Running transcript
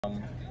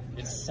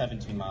It's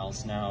 17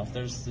 miles now.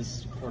 There's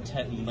this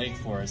quartet in Lake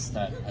Forest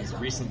that has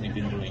recently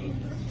been doing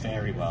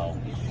very well.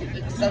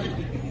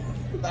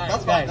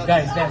 Guys, wait.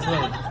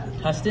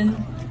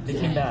 Huston, they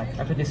came back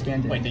after they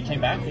scanned it. Wait, they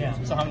came back? Yeah.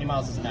 So how many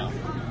miles is it now?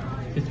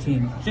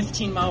 15.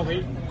 15-mile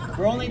radius?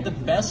 We're only the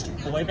best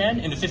boy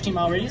band in a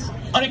 15-mile radius?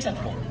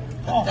 Unacceptable.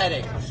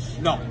 Pathetic.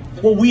 No.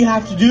 What we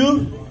have to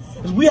do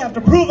is we have to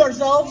prove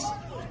ourselves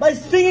by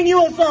singing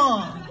you a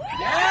song.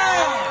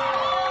 Yeah!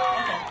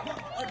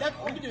 Okay.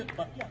 We can do it,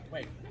 but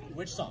wait.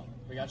 Which song?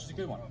 We got just a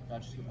good one.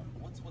 What's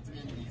in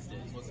these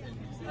days?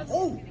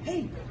 Oh,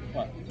 hey.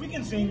 What? We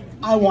can sing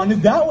I Want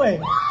It That Way.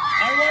 I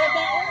want it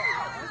that way?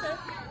 Okay.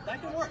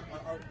 That can work.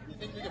 You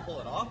think we can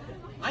pull it off?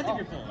 I think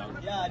you're pulling it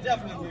off. Yeah,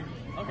 definitely.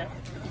 Okay.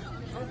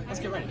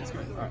 Let's get ready. All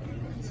right.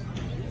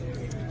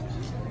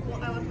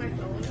 Well, I was my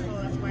phone,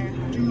 so that's why I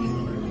have to.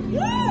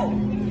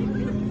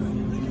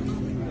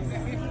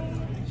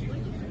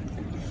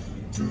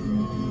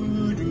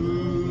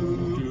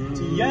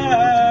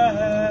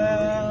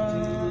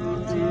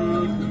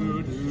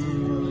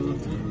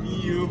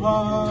 You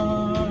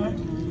are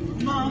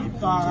my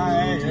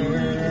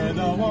fire,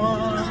 the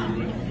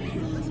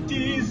one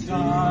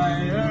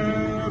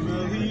desire,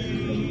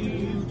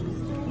 believe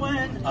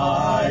when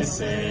I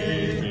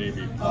say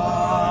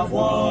I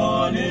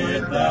want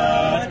it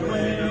that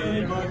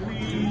way, but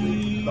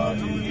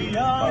we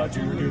are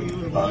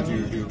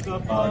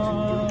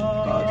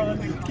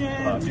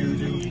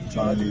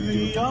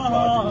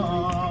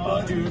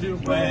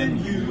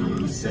when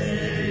you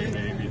say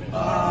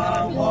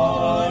I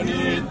want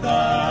it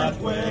that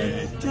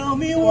way. Tell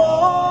me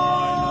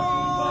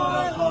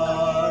why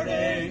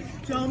heartache.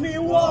 Tell me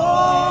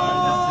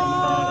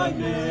why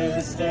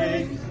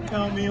mistake.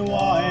 Tell me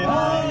why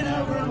I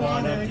never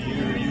wanna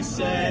hear you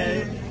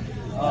say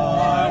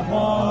I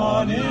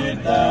want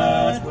it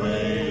that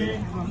way.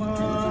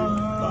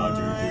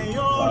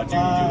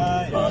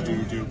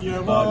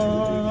 You're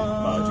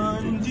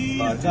one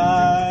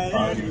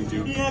desire.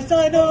 Yes,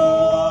 I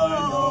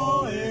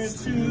know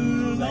it's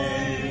too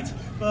late,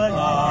 but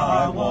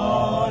I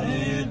want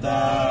it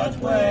that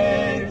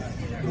way.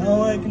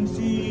 Now I can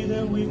see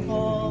that we've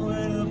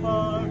fallen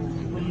apart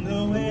from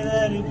the way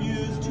that it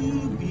used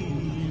to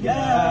be.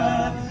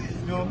 Yeah,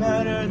 no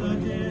matter the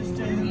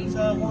distance,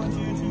 I want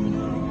you to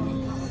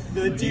know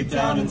that deep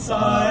down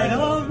inside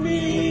of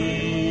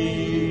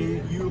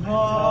me, you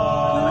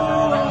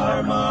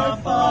are my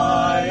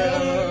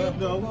fire,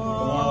 the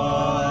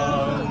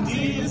one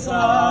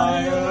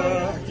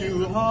desire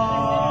you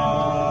are.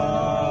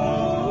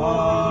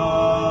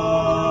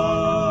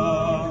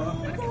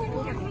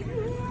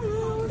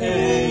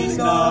 Ain't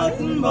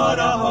nothing but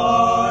a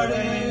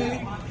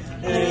heartache,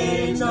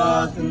 ain't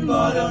nothing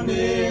but a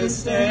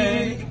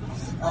mistake.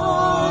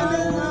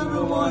 I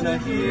never wanna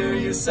hear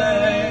you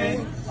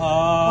say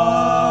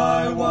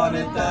I want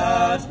it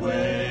that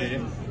way.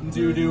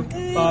 Do-do,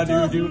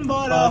 ba-do-do,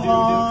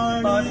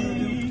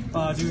 ba-do-do,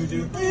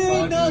 ba-do-do,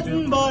 ain't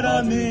nothing but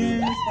a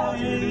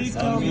mistake.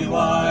 Tell me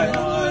why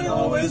I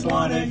always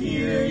wanna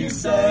hear you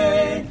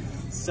say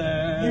you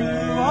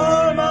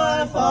are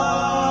my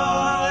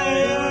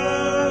fire.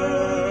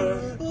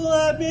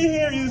 Let me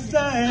hear you say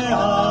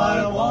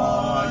I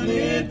want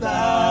it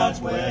that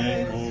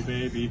way. Oh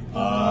baby,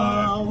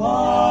 I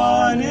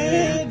want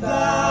it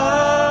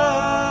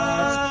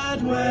that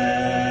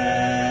way.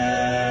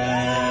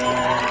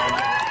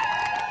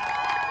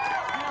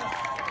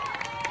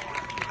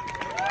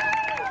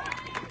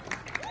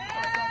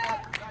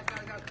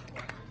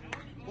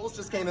 Bulls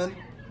just came in.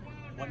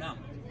 What now?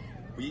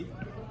 We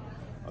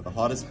are the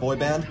hottest boy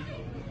band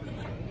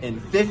in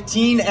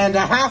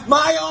 15.5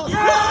 miles.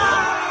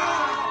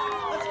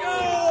 Let's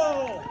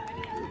go!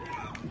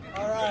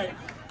 All right.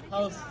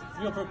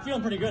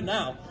 Feeling pretty good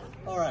now.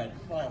 All right.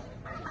 Well,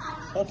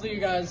 hopefully you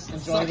guys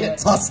enjoyed it.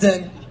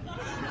 Tustin.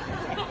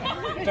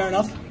 Fair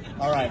enough.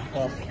 All right.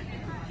 Well,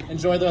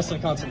 enjoy the rest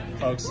of the concert,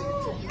 folks.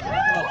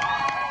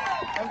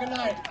 Have a good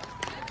night.